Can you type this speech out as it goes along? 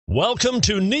Welcome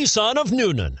to Nissan of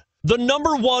Newnan, the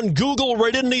 #1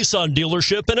 Google-rated Nissan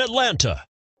dealership in Atlanta.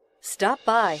 Stop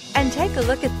by and take a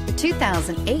look at the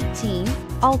 2018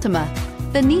 Altima.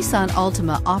 The Nissan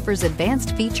Altima offers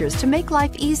advanced features to make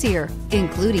life easier,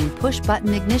 including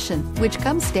push-button ignition, which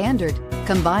comes standard.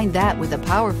 Combine that with a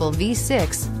powerful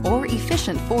V6 or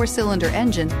efficient 4-cylinder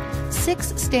engine,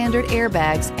 6 standard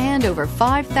airbags, and over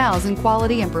 5,000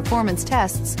 quality and performance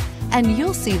tests, and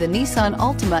you'll see the Nissan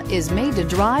Altima is made to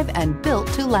drive and built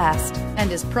to last,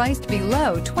 and is priced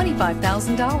below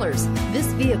 $25,000. This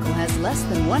vehicle has less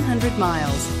than 100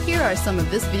 miles. Here are some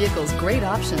of this vehicle's great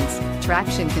options: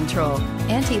 traction control,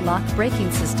 anti-lock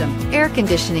braking system, air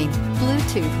conditioning,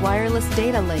 Bluetooth wireless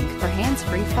data link for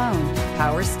hands-free phone,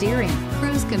 power steering,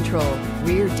 cruise control,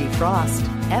 rear defrost,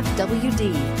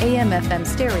 FWD, AM/FM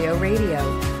stereo radio,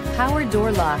 power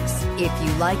door locks. If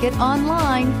you like it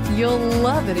online, you'll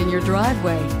love it in your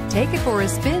driveway. Take it for a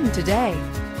spin today.